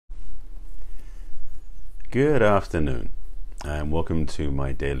Good afternoon, and welcome to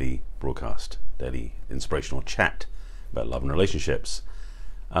my daily broadcast, daily inspirational chat about love and relationships,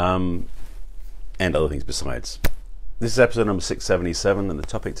 and other things besides. This is episode number 677, and the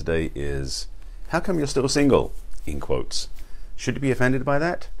topic today is, how come you're still single? In quotes. Should you be offended by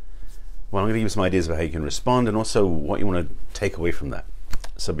that? Well, I'm going to give you some ideas about how you can respond, and also what you want to take away from that.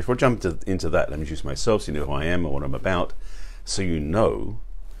 So before I jump into that, let me introduce myself so you know who I am and what I'm about, so you know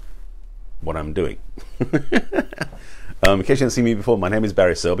what I'm doing. In case you haven't seen me before, my name is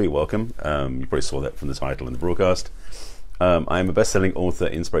Barry Selby. Welcome. You probably saw that from the title in the broadcast. I am a best-selling author,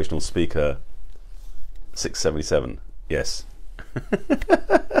 inspirational speaker. 677. Yes.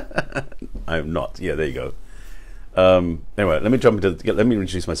 I'm not. Yeah, there you go. Anyway, let me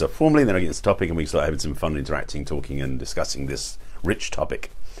introduce myself formally, then I'll get into the topic, and we start having some fun interacting, talking, and discussing this rich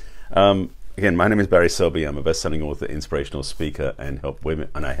topic. Again, my name is Barry Selby. I'm a best-selling author, inspirational speaker, and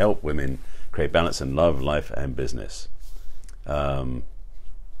I help women create balance in love, life, and business. Thank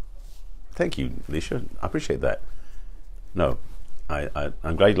you, Alicia. I appreciate that. No,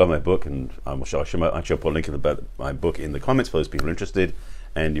 I'm glad you love my book, and I'll put a link in my book in the comments for those people interested.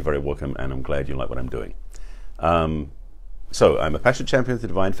 And you're very welcome, and I'm glad you like what I'm doing. So I'm a passionate champion of the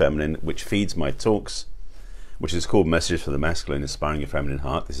divine feminine, which feeds my talks, which is called Messages for the Masculine, Inspiring Your Feminine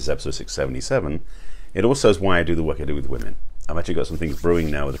Heart. This is episode 677. It also is why I do the work I do with women. I've actually got some things brewing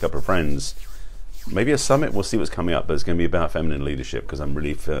now with a couple of friends. Maybe a summit, we'll see what's coming up, but it's going to be about feminine leadership, because I'm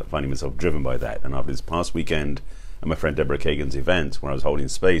really finding myself driven by that. And after this past weekend at my friend Deborah Kagan's event, where I was holding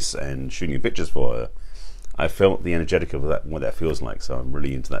space and shooting pictures for her, I felt the energetic of that, what that feels like, so I'm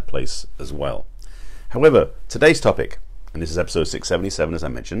really into that place as well. However, today's topic, and this is episode 677 as I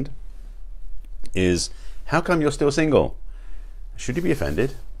mentioned, is how come you're still single? Should you be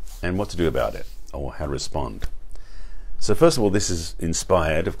offended? And what to do about it, or how to respond. So first of all, this is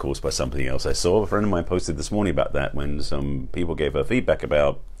inspired, of course, by something else I saw. A friend of mine posted this morning about that, when some people gave her feedback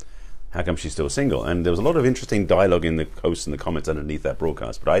about how come she's still single. And there was a lot of interesting dialogue in the posts and the comments underneath that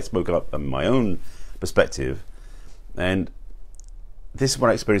broadcast. But I spoke up on my own perspective, and this is what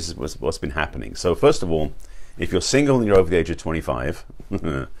I experienced, what's been happening. So first of all, if you're single and you're over the age of 25,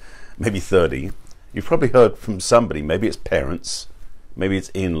 maybe 30, you've probably heard from somebody, maybe it's parents, maybe it's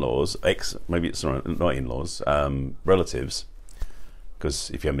in-laws, not in-laws, relatives, because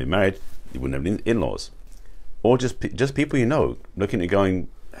if you haven't been married, you wouldn't have in-laws, or just people you know, looking at you going,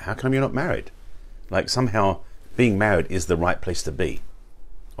 how come you're not married? Like somehow being married is the right place to be.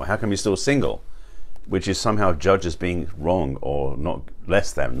 Or how come you're still single? Which is somehow judged as being wrong, or not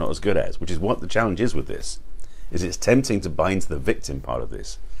less than, not as good as, which is what the challenge is with this, is it's tempting to buy into the victim part of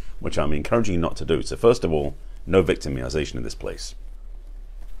this, which I'm encouraging you not to do. So first of all, no victimization in this place.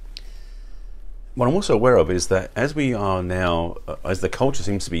 What I'm also aware of is that as we are now, as the culture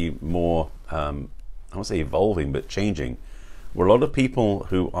seems to be more, I won't say evolving, but changing, where a lot of people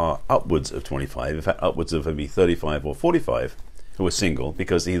who are upwards of 25, in fact upwards of maybe 35 or 45, who are single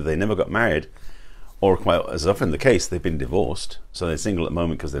because either they never got married, or quite as often the case, they've been divorced, so they're single at the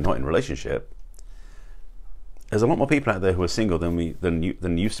moment because they're not in a relationship. There's a lot more people out there who are single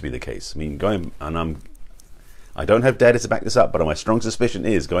than used to be the case. I mean, I don't have data to back this up, but my strong suspicion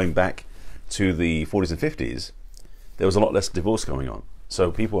is going back to the 40s and 50s, there was a lot less divorce going on.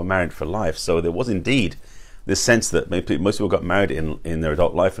 So people were married for life. So there was indeed this sense that most people got married in their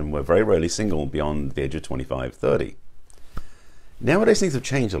adult life and were very rarely single beyond the age of 25, 30. Nowadays things have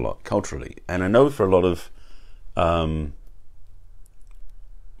changed a lot culturally, and I know for a lot of, I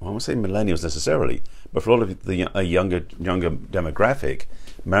won't say millennials necessarily, but for a lot of the younger demographic,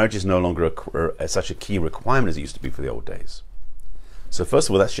 marriage is no longer such a key requirement as it used to be for the old days. So first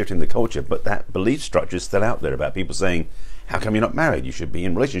of all, that's shifting the culture, but that belief structure is still out there about people saying, how come you're not married? You should be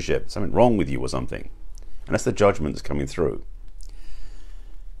in a relationship. Something wrong with you or something. And that's the judgment that's coming through.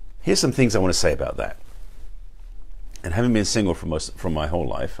 Here's some things I want to say about that. And having been single from my whole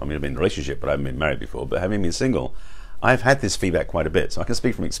life, I mean, I've been in a relationship, but I haven't been married before, but having been single, I've had this feedback quite a bit, so I can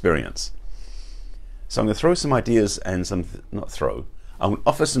speak from experience. So I'm going to throw some ideas and I'm going to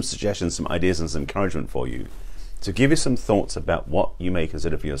offer some suggestions, some ideas and some encouragement for you to give you some thoughts about what you may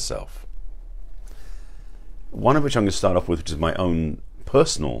consider for yourself. One of which I'm going to start off with, which is my own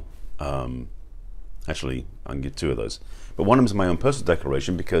personal, actually, I can give two of those, but one of them is my own personal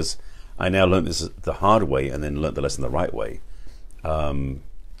declaration, because I now learned this the hard way and then learned the lesson the right way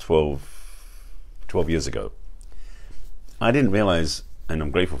 12 years ago. I didn't realize, and I'm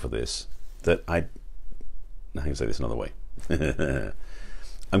grateful for this, that I can say this another way.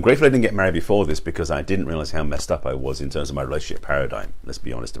 I'm grateful I didn't get married before this, because I didn't realize how messed up I was in terms of my relationship paradigm. Let's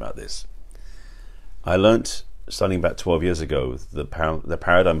be honest about this. I learnt starting about 12 years ago, the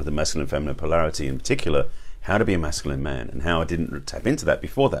paradigm of the masculine and feminine polarity, in particular, how to be a masculine man, and how I didn't tap into that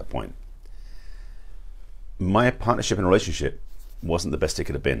before that point. My partnership and relationship wasn't the best it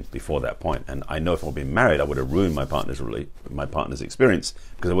could have been before that point, and I know if I'd been married, I would have ruined my partner's experience,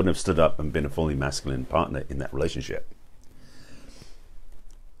 because I wouldn't have stood up and been a fully masculine partner in that relationship.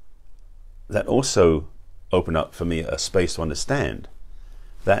 That also opened up for me a space to understand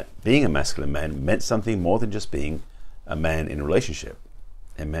that being a masculine man meant something more than just being a man in a relationship.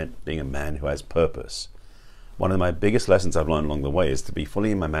 It meant being a man who has purpose. One of my biggest lessons I've learned along the way is to be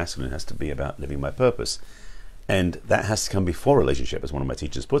fully in my masculine has to be about living my purpose. And that has to come before relationship, as one of my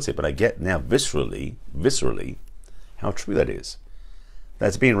teachers puts it. But I get now viscerally, how true that is.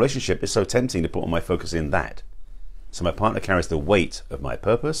 That to be in a relationship is so tempting to put all my focus in that. So my partner carries the weight of my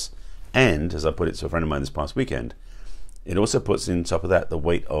purpose, and, as I put it to a friend of mine this past weekend, it also puts in top of that the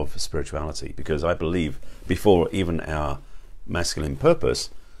weight of spirituality. Because I believe before even our masculine purpose,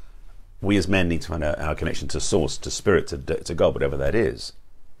 we as men need to find our connection to source, to spirit, to God, whatever that is.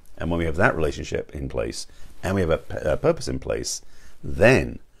 And when we have that relationship in place, and we have a purpose in place,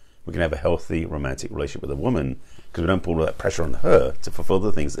 then we can have a healthy romantic relationship with a woman, because we don't put all that pressure on her to fulfill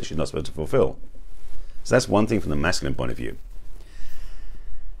the things that she's not supposed to fulfill. So that's one thing from the masculine point of view.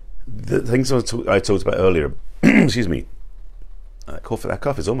 The things I talked about earlier, excuse me, that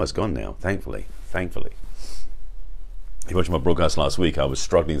cough is almost gone now, thankfully. If you watched my broadcast last week, I was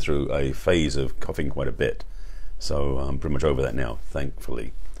struggling through a phase of coughing quite a bit. So I'm pretty much over that now,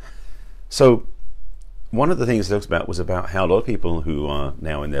 thankfully. So one of the things I talked about was about how a lot of people who are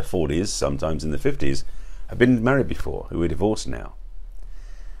now in their 40s, sometimes in their 50s, have been married before, who are divorced now.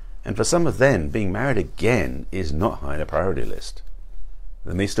 And for some of them, being married again is not high on the priority list.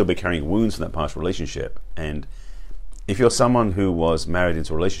 They may still be carrying wounds from that past relationship. And if you're someone who was married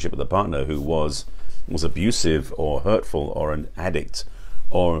into a relationship with a partner who was abusive or hurtful or an addict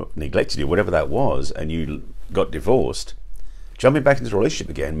or neglected you, whatever that was, and you got divorced, jumping back into a relationship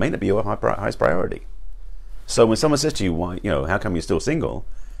again may not be your highest priority. So when someone says to you, why, how come you're still single?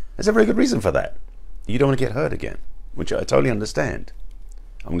 There's a very good reason for that. You don't want to get hurt again, which I totally understand.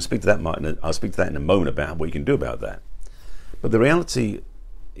 I'm going to speak to that. I'll speak to that in a moment about what you can do about that. But the reality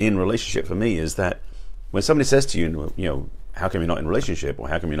in relationship for me is that when somebody says to you, how come you're not in a relationship, or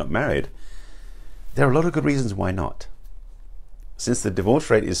how come you're not married, there are a lot of good reasons why not. Since the divorce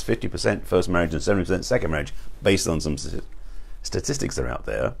rate is 50% first marriage and 70% second marriage, based on some statistics that are out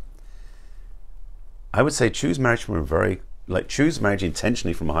there, I would say choose marriage choose marriage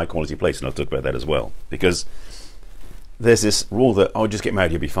intentionally from a high quality place, and I'll talk about that as well. Because there's this rule that, just get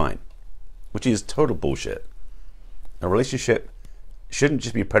married, you'll be fine, which is total bullshit. A relationship shouldn't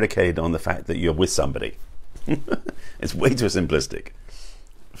just be predicated on the fact that you're with somebody. It's way too simplistic.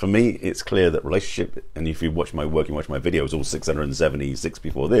 For me, it's clear that relationship, and if you watch my work, you watch my videos, all 676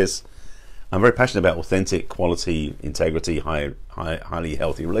 before this, I'm very passionate about authentic, quality, integrity, highly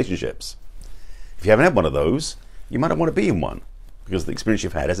healthy relationships. If you haven't had one of those, you might not want to be in one, because the experience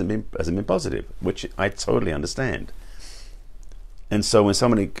you've had hasn't been positive, which I totally understand. And so when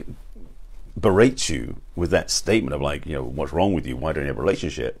somebody berates you with that statement of what's wrong with you, why don't you have a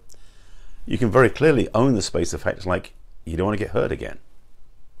relationship, you can very clearly own the space of facts like, you don't want to get hurt again.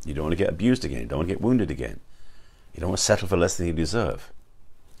 You don't want to get abused again. You don't want to get wounded again. You don't want to settle for less than you deserve.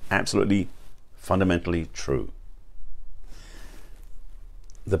 Absolutely, fundamentally true.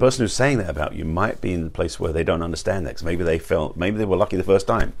 The person who's saying that about you might be in a place where they don't understand that, because maybe they were lucky the first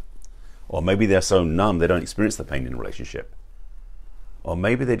time, or maybe they're so numb they don't experience the pain in a relationship, or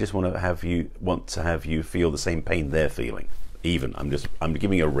maybe they just want to have you feel the same pain they're feeling. I'm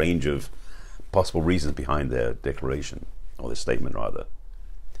giving a range of possible reasons behind their declaration, or their statement rather.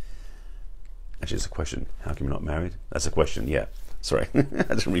 Actually, it's a question. How come you're not married? That's a question, yeah. Sorry,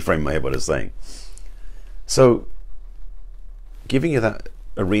 I just reframed my head what I was saying. So, giving you that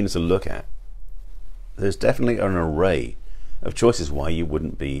arena to look at, there's definitely an array of choices why you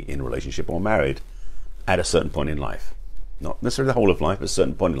wouldn't be in a relationship or married at a certain point in life. Not necessarily the whole of life, but a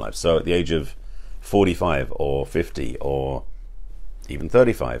certain point in life. So at the age of 45 or 50 or even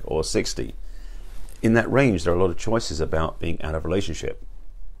 35 or 60, in that range there are a lot of choices about being out of a relationship.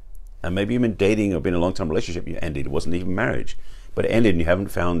 And maybe you've been dating or been in a long-term relationship, you ended, it wasn't even marriage, but it ended and you haven't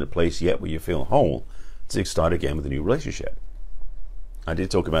found a place yet where you feel whole to start again with a new relationship. I did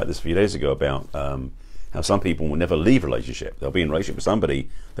talk about this a few days ago about how some people will never leave a relationship. They'll be in a relationship with somebody,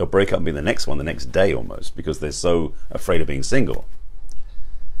 they'll break up and be the next one the next day almost, because they're so afraid of being single.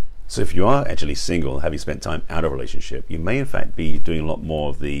 So if you are actually single, having spent time out of a relationship, you may in fact be doing a lot more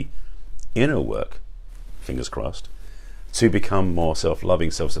of the inner work, fingers crossed, to become more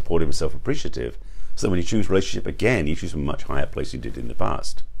self-loving, self-supportive, and self-appreciative, So when you choose relationship again, you choose from a much higher place than you did in the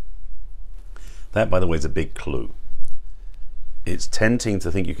past. That, by the way, is a big clue. It's tempting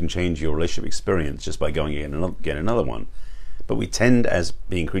to think you can change your relationship experience just by going and get another one. But we tend, as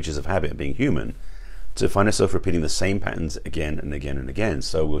being creatures of habit and being human, to find ourselves repeating the same patterns again and again and again.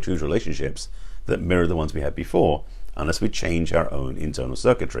 So we'll choose relationships that mirror the ones we had before, unless we change our own internal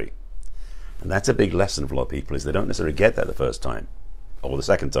circuitry. And that's a big lesson for a lot of people, is they don't necessarily get that the first time, or the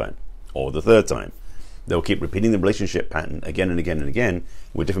second time, or the third time. They'll keep repeating the relationship pattern again and again and again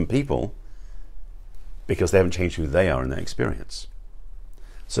with different people because they haven't changed who they are in that experience.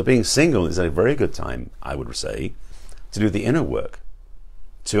 So being single is a very good time, I would say, to do the inner work,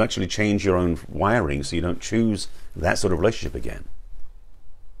 to actually change your own wiring so you don't choose that sort of relationship again.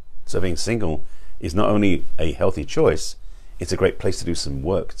 So being single is not only a healthy choice, it's a great place to do some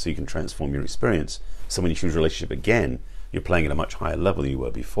work so you can transform your experience. So when you choose a relationship again, you're playing at a much higher level than you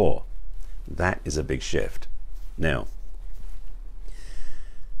were before. That is a big shift. Now,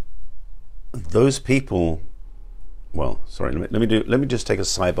 those people, well, sorry, let me just take a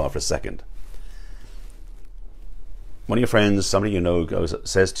sidebar for a second. One of your friends, somebody you know,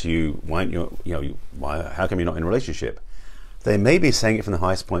 says to you, how come you're not in a relationship? They may be saying it from the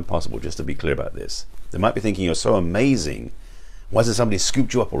highest point possible, just to be clear about this. They might be thinking, you're so amazing, why hasn't somebody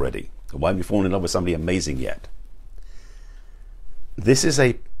scooped you up already? Or why haven't you fallen in love with somebody amazing yet? This is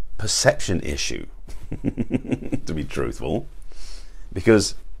a perception issue, to be truthful,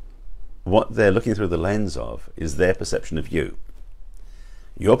 because what they're looking through the lens of is their perception of you.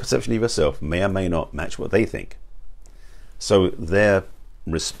 Your perception of yourself may or may not match what they think. So their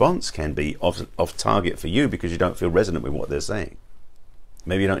response can be off target for you because you don't feel resonant with what they're saying.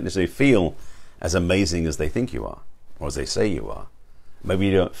 Maybe you don't necessarily feel as amazing as they think you are, or as they say you are. Maybe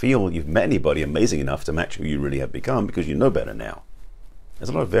you don't feel you've met anybody amazing enough to match who you really have become because you know better now. There's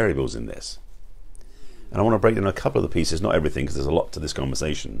a lot of variables in this. And I want to break down a couple of the pieces, not everything because there's a lot to this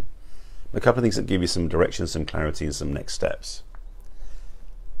conversation, but a couple of things that give you some direction, some clarity, and some next steps.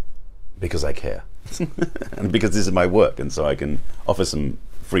 Because I care. And because this is my work, and so I can offer some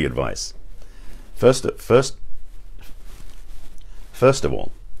free advice. First of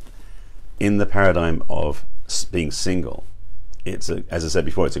all, in the paradigm of being single, as I said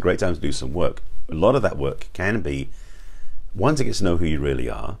before, it's a great time to do some work. A lot of that work can be, one, to get to know who you really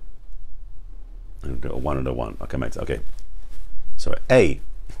are. I'm going to do a one and a one. I'll come back to, okay. Sorry, A.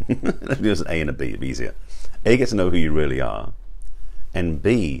 Let's do an A and a B, it'd be easier. A, get to know who you really are. And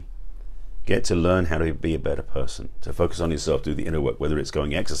B, get to learn how to be a better person, to focus on yourself, do the inner work, whether it's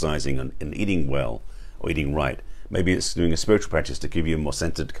going exercising and eating well or eating right. Maybe it's doing a spiritual practice to give you a more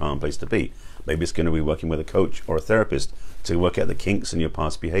centered, calm place to be. Maybe it's going to be working with a coach or a therapist to work out the kinks in your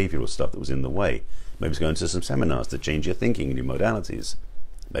past behavioral stuff that was in the way. Maybe it's going to some seminars to change your thinking and your modalities.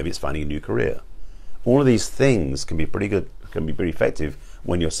 Maybe it's finding a new career. All of these things can be pretty good, can be pretty effective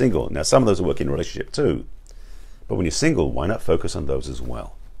when you're single. Now, some of those will work in a relationship too, but when you're single, why not focus on those as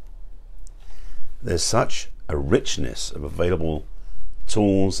well? There's such a richness of available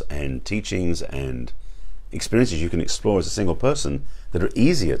tools and teachings and experiences you can explore as a single person that are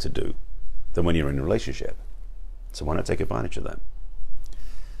easier to do than when you're in a relationship. So why not take advantage of them?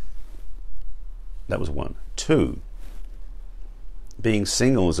 That was one. Two, being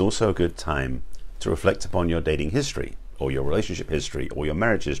single is also a good time to reflect upon your dating history or your relationship history or your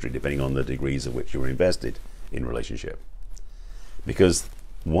marriage history, depending on the degrees of which you were invested in relationship. Because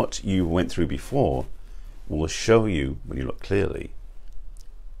what you went through before will show you, when you look clearly,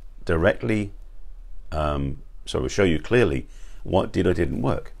 will show you clearly what did or didn't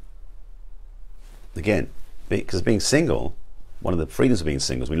work. Again, because being single, one of the freedoms of being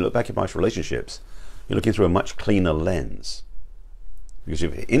single is when you look back at past relationships, you're looking through a much cleaner lens. Because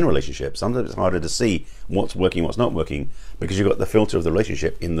you're in relationships, sometimes it's harder to see what's working, what's not working, because you've got the filter of the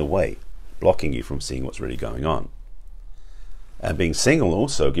relationship in the way, blocking you from seeing what's really going on. And being single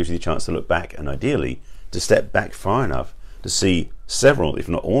also gives you the chance to look back and ideally to step back far enough to see several, if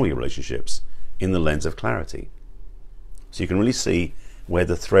not all, your relationships in the lens of clarity. So you can really see where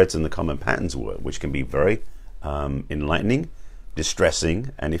the threads and the common patterns were, which can be very enlightening,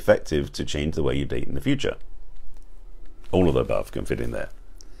 distressing, and effective to change the way you date in the future. All of the above can fit in there.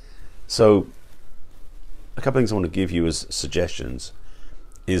 So a couple of things I want to give you as suggestions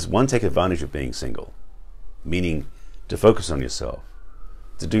is, one, take advantage of being single, meaning to focus on yourself,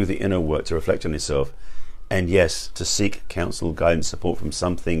 to do the inner work, to reflect on yourself, and yes, to seek counsel, guidance, support from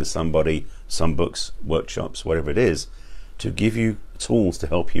something, somebody, some books, workshops, whatever it is, to give you tools to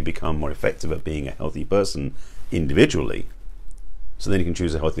help you become more effective at being a healthy person individually, so then you can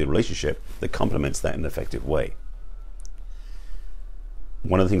choose a healthy relationship that complements that in an effective way.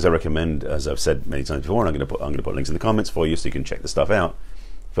 one of the things I recommend, as I've said many times before, and I'm going to put links in the comments for you so you can check the stuff out.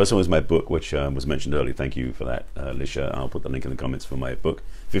 First one was my book, which was mentioned earlier. Thank you for that, Alicia. I'll put the link in the comments for my book,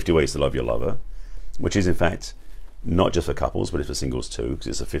 50 Ways to Love Your Lover, which is in fact not just for couples, but it's for singles too, because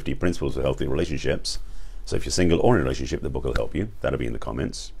it's the 50 principles for healthy relationships. So if you're single or in a relationship, the book will help you. That'll be in the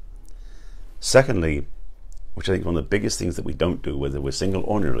comments. Secondly, which I think is one of the biggest things that we don't do, whether we're single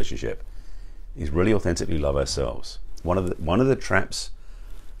or in a relationship, is really authentically love ourselves. One of the traps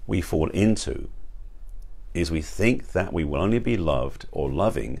we fall into is we think that we will only be loved or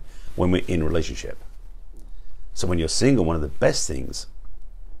loving when we're in a relationship. So when you're single, one of the best things,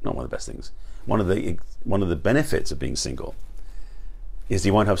 not one of the best things, one of the benefits of being single is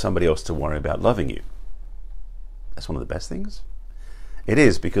you won't have somebody else to worry about loving you. That's one of the best things. It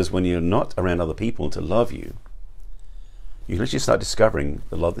is, because when you're not around other people to love you, you can actually start discovering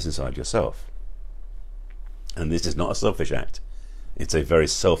the love that's inside yourself. And this is not a selfish act. It's a very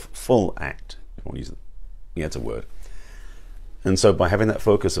self-full act. I want to use it. Yeah, it's a word. And so by having that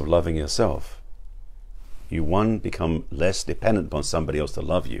focus of loving yourself, you, one, become less dependent upon somebody else to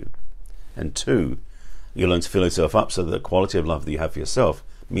love you, and two, you learn to fill yourself up so that the quality of love that you have for yourself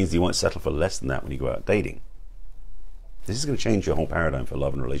means you won't settle for less than that when you go out dating. This is going to change your whole paradigm for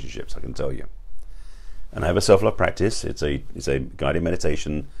love and relationships, I can tell you. And I have a self-love practice. It's a guided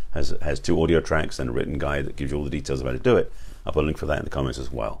meditation, has 2 audio tracks and a written guide that gives you all the details of how to do it. I'll put a link for that in the comments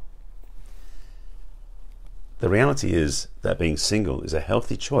as well. The reality is that being single is a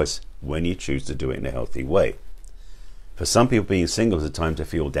healthy choice when you choose to do it in a healthy way. For some people, being single is a time to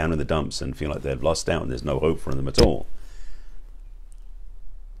feel down in the dumps and feel like they've lost out and there's no hope for them at all.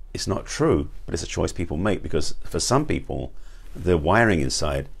 It's not true, but it's a choice people make, because for some people, their wiring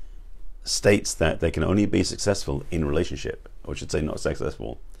inside states that they can only be successful in a relationship, or I should say not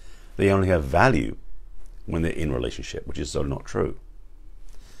successful. They only have value when they're in a relationship, which is so not true.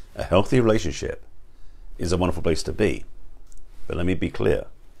 A healthy relationship is a wonderful place to be. But let me be clear.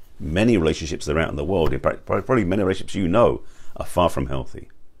 Many relationships that are out in the world, probably many relationships you know, are far from healthy.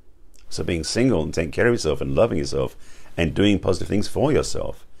 So being single and taking care of yourself and loving yourself and doing positive things for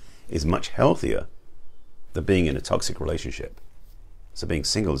yourself is much healthier than being in a toxic relationship. So being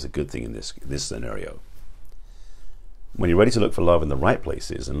single is a good thing in this scenario. When you're ready to look for love in the right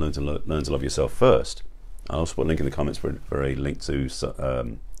places and learn to love yourself first, I'll also put a link in the comments for a link to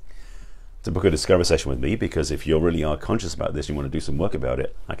book a discover session with me, because if you really are conscious about this and you want to do some work about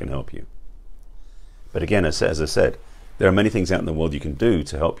it, I can help you. But again, as I said, there are many things out in the world you can do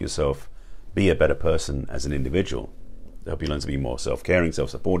to help yourself be a better person as an individual, to help you learn to be more self-caring,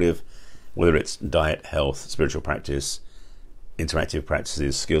 self-supportive, whether it's diet, health, spiritual practice, interactive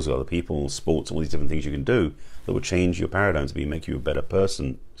practices, skills with other people, sports, all these different things you can do that will change your paradigm to make you a better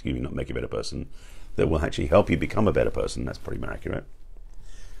person. Excuse me, not make you a better person, that will actually help you become a better person. That's pretty more accurate.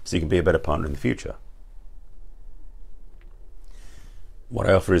 So you can be a better partner in the future. What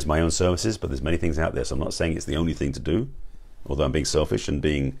I offer is my own services, but there's many things out there, so I'm not saying it's the only thing to do, although I'm being selfish and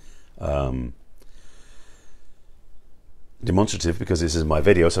being demonstrative, because this is my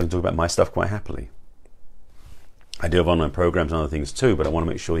video, so I can talk about my stuff quite happily. I do have online programs and other things too, but I want to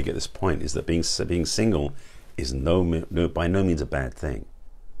make sure you get this point, is that being single is by no means a bad thing.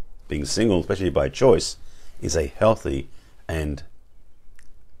 Being single, especially by choice, is a healthy and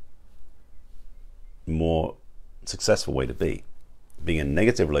more successful way to be. Being in a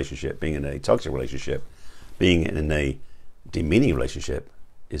negative relationship, being in a toxic relationship, being in a demeaning relationship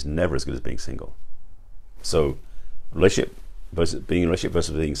is never as good as being single. So relationship versus being in a relationship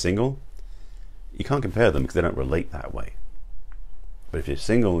versus being single, you can't compare them because they don't relate that way. But if you're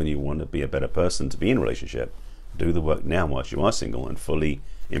single and you want to be a better person to be in a relationship, do the work now whilst you are single and fully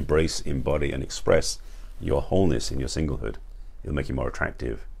embrace, embody and express your wholeness in your singlehood. It'll make you more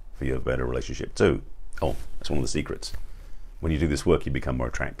attractive for your better relationship too. Oh, that's one of the secrets. When you do this work, you become more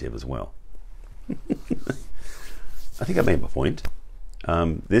attractive as well. I think I made my point.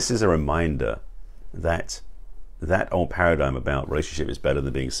 This is a reminder that old paradigm about relationship is better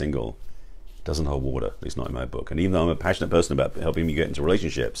than being single doesn't hold water, at least not in my book. And even though I'm a passionate person about helping you get into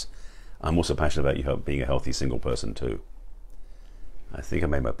relationships, I'm also passionate about you being a healthy single person too. I think I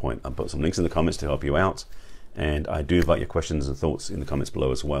made my point. I'll put some links in the comments to help you out. And I do invite your questions and thoughts in the comments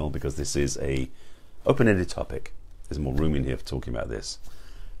below as well, because this is a open-ended topic. There's more room in here for talking about this.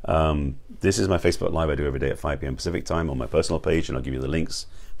 This is my Facebook Live I do every day at 5 p.m. Pacific time on my personal page, and I'll give you the links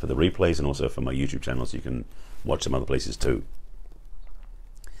for the replays and also for my YouTube channel so you can watch some other places too.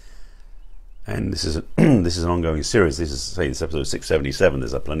 And this is an ongoing series. This is, say, this episode 677.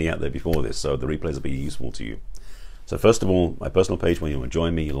 There's plenty out there before this, so the replays will be useful to you. So first of all, my personal page, when you want to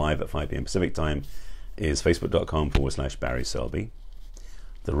join me live at 5 p.m. Pacific time, is facebook.com/Barry Selby.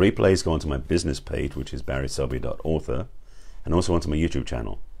 The replays go onto my business page, which is barryselby.author, and also onto my YouTube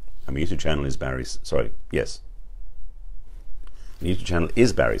channel. And my YouTube channel is My YouTube channel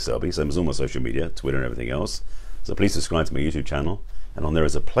is Barry Selby, same as all my social media, Twitter and everything else. So please subscribe to my YouTube channel. And on there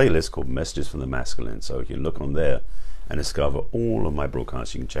is a playlist called Messages from the Masculine. So you can look on there and discover all of my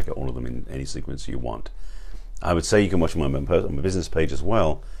broadcasts. You can check out all of them in any sequence you want. I would say you can watch them on my business page as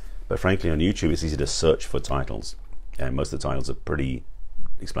well, but frankly on YouTube it's easy to search for titles, and most of the titles are pretty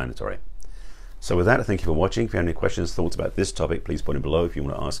explanatory. So with that, I thank you for watching. If you have any questions, thoughts about this topic, please put them below. If you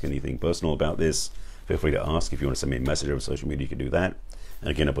want to ask anything personal about this, feel free to ask. If you want to send me a message over social media, you can do that. And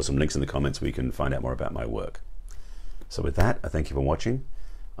again, I'll put some links in the comments where you can find out more about my work. So with that, I thank you for watching.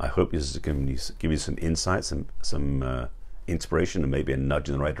 I hope this has given you some insights and some inspiration and maybe a nudge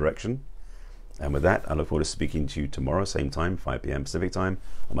in the right direction. And with that, I look forward to speaking to you tomorrow, same time, 5 p.m. Pacific time,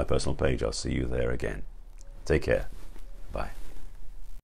 on my personal page. I'll see you there again. Take care.